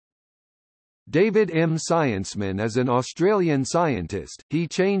David M. Scienceman is an Australian scientist. He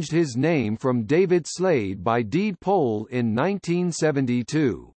changed his name from David Slade by deed poll in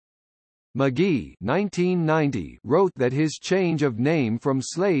 1972. McGee 1990 wrote that his change of name from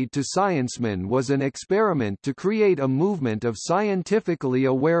Slade to Scienceman was an experiment to create a movement of scientifically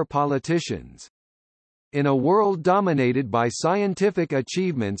aware politicians. In a world dominated by scientific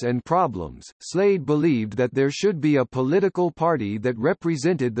achievements and problems, Slade believed that there should be a political party that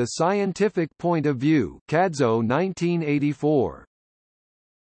represented the scientific point of view. Cadzo 1984.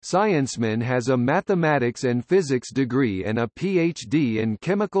 Scienceman has a mathematics and physics degree and a PhD in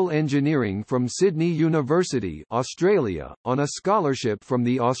chemical engineering from Sydney University, Australia, on a scholarship from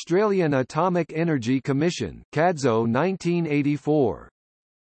the Australian Atomic Energy Commission. Cadzo 1984.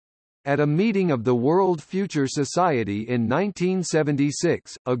 At a meeting of the World Future Society in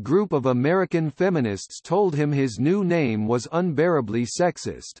 1976, a group of American feminists told him his new name was unbearably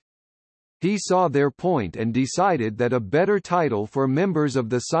sexist. He saw their point and decided that a better title for members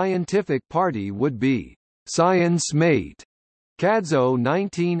of the scientific party would be Science Mate. Cadzo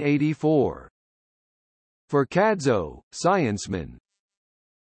 1984. For Cadzo, Scienceman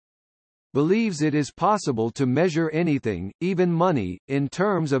believes it is possible to measure anything, even money, in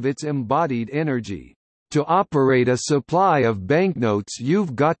terms of its embodied energy. To operate a supply of banknotes,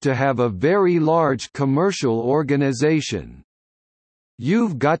 you've got to have a very large commercial organization.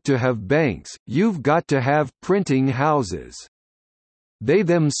 You've got to have banks, you've got to have printing houses. They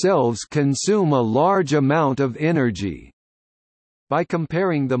themselves consume a large amount of energy. By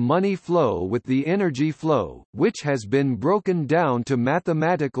comparing the money flow with the energy flow, which has been broken down to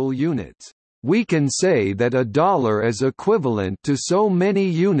mathematical units, we can say that a dollar is equivalent to so many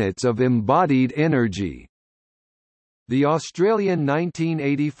units of embodied energy. The Australian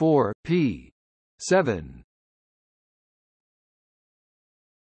 1984, p. 7.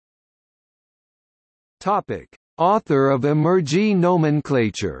 Topic: Author of emergy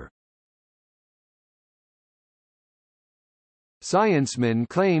nomenclature. Scienceman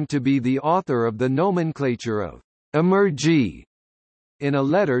claimed to be the author of the nomenclature of emergy. In a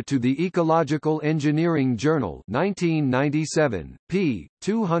letter to the Ecological Engineering Journal 1997, p.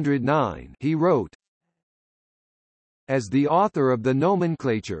 209, he wrote, as the author of the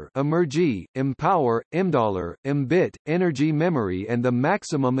nomenclature emergy, empower, emdollar, embit, energy memory and the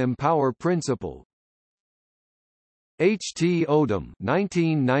maximum empower principle. H. T. Odom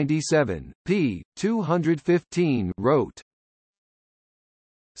 1997, p. 215 wrote,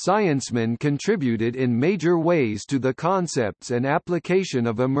 Scienceman contributed in major ways to the concepts and application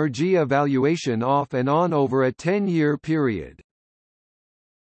of emergy evaluation off and on over a 10-year period.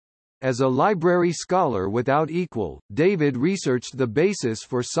 As a library scholar without equal, David researched the basis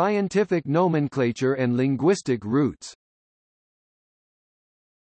for scientific nomenclature and linguistic roots.